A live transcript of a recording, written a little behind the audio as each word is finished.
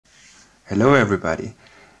Hello everybody.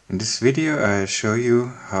 In this video I show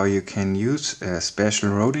you how you can use a special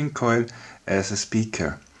Rodin coil as a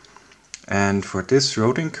speaker. And for this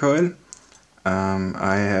Rodin coil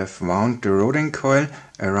I have wound the Rodin coil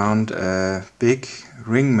around a big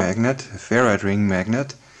ring magnet, a ferrite ring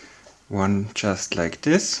magnet, one just like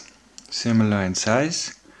this, similar in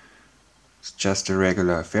size. It's just a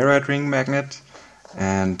regular ferrite ring magnet,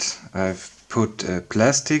 and I've put a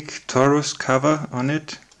plastic torus cover on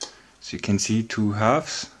it. So you can see two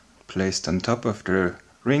halves placed on top of the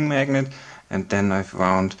ring magnet, and then I've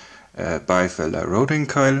wound a bifellar Rodin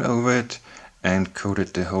coil over it and coated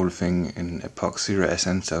the whole thing in epoxy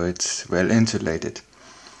resin so it's well insulated.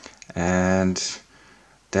 And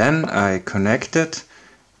then I connected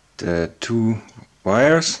the two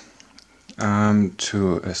wires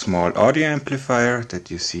to a small audio amplifier that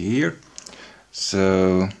you see here.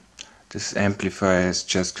 So this amplifier is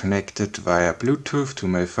just connected via Bluetooth to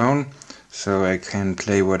my phone, so I can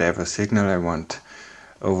play whatever signal I want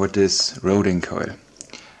over this Rodin coil.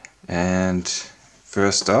 And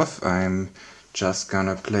first off, I'm just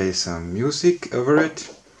gonna play some music over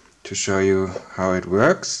it to show you how it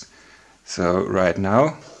works. So right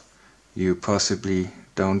now you possibly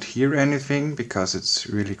don't hear anything because it's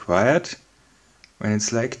really quiet when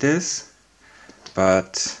it's like this,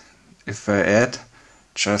 but if I add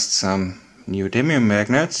just some neodymium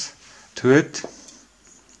magnets to it,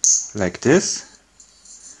 like this,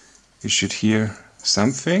 you should hear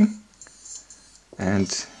something. And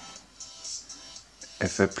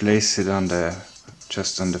if I place it on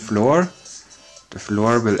just on the floor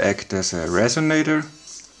will act as a resonator,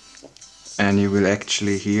 and you will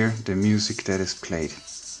actually hear the music that is played,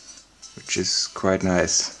 which is quite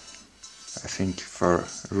nice, I think, for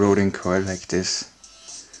a Rodin coil like this.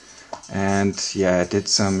 And yeah, I did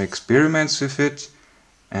some experiments with it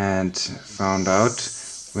and found out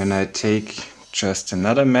when I take just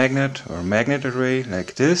another magnet or magnet array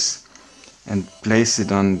like this and place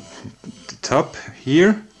it on the top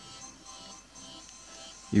here,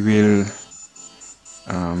 you will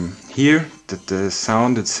hear that the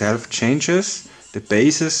sound itself changes. The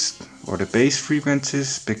basses or the bass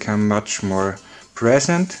frequencies become much more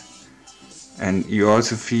present, and you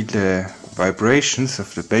also feel the vibrations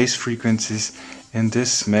of the bass frequencies in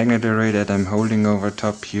this magnet array that I'm holding over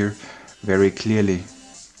top here very clearly,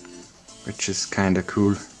 which is kinda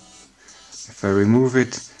cool. If I remove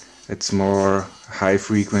it, it's more high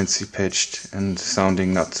frequency pitched and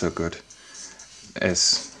sounding not so good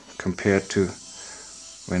as compared to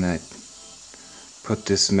when I put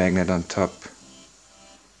this magnet on top.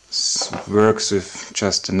 This works with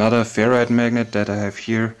just another ferrite magnet that I have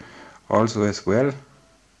here also as well.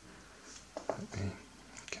 Let me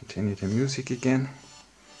continue the music again.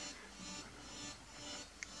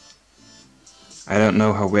 I don't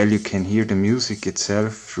know how well you can hear the music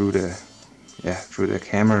itself through the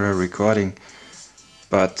camera recording,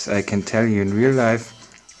 but I can tell you in real life,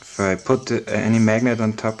 if I put any magnet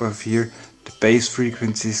on top of here, the bass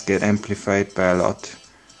frequencies get amplified by a lot,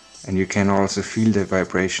 and you can also feel the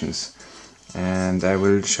vibrations. And I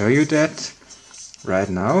will show you that right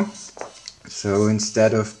now. So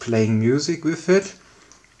instead of playing music with it,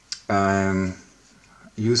 I'm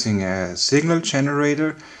using a signal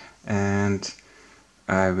generator, and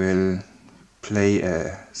I will play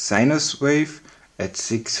a sinus wave at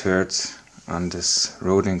 6 Hz on this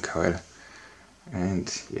Rodin coil.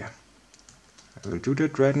 And yeah, I will do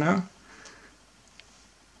that right now.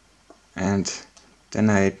 And then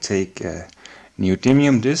I take a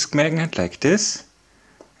neodymium disc magnet like this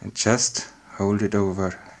and just hold it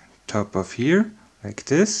over top of here like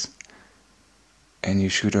this, and you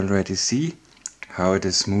should already see how it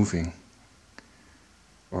is moving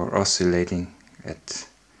or oscillating at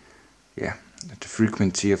the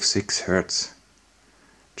frequency of 6 Hz,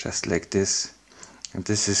 just like this. And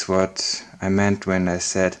this is what I meant when I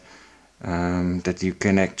said that you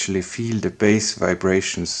can actually feel the bass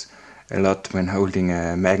vibrations a lot when holding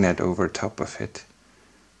a magnet over top of it,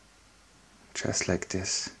 just like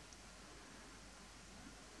this.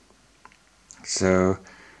 So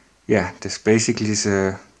yeah, this basically is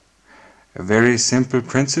a very simple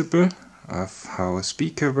principle of how a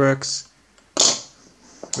speaker works.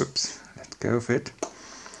 Oops, let go of it.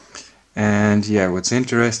 And yeah, what's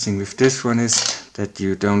interesting with this one is that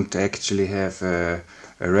you don't actually have a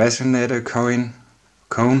resonator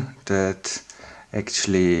cone that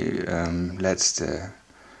actually lets the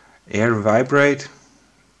air vibrate,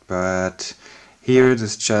 but here it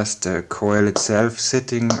is just the coil itself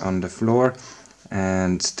sitting on the floor,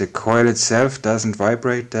 and the coil itself doesn't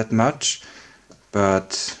vibrate that much,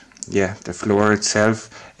 but yeah, the floor itself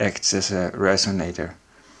acts as a resonator.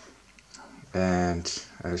 And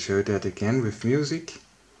I'll show that again with music.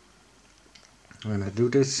 When I do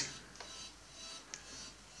this,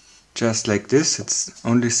 just like this, it's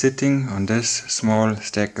only sitting on this small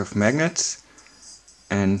stack of magnets,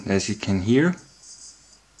 and as you can hear,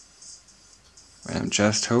 when I'm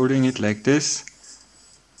just holding it like this,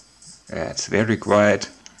 it's very quiet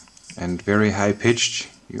and very high pitched.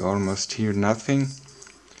 You almost hear nothing.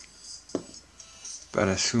 But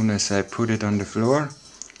as soon as I put it on the floor,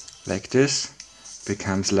 like this, it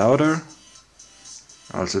becomes louder.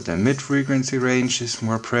 Also the mid frequency range is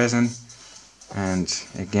more present. And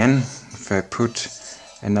again, if I put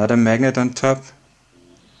another magnet on top,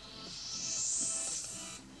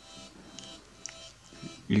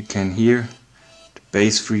 you can hear the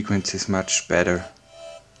bass frequency is much better.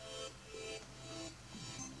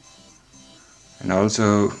 And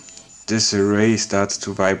also this array starts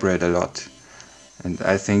to vibrate a lot. And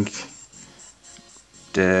I think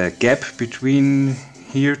the gap between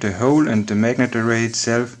here, the hole, and the magnet array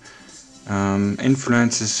itself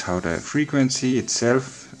influences how the frequency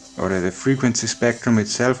itself, or the frequency spectrum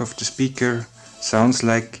itself of the speaker sounds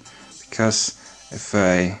like, because if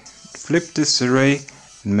I flip this array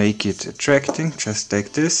and make it attracting, just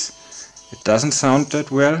like this, it doesn't sound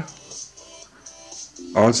that well.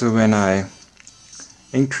 Also when I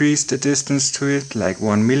increase the distance to it, like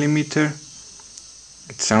 1 millimeter,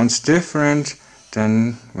 it sounds different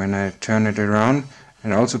than when I turn it around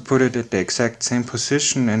and also put it at the exact same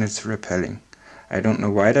position, and it's repelling. I don't know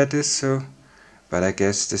why that is so, but I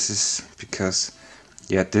guess this is because,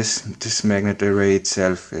 yeah, this magnet array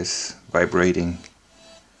itself is vibrating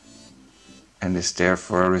and is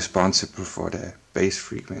therefore responsible for the bass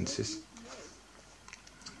frequencies.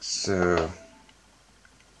 So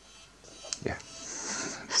yeah,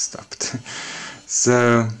 stopped.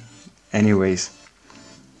 So anyways,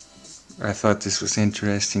 I thought this was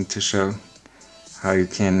interesting to show how you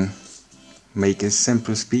can make a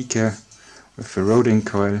simple speaker with a Rodin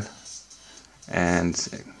coil and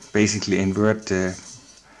basically invert the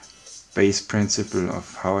base principle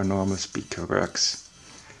of how a normal speaker works.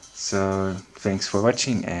 So thanks for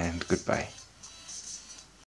watching and goodbye.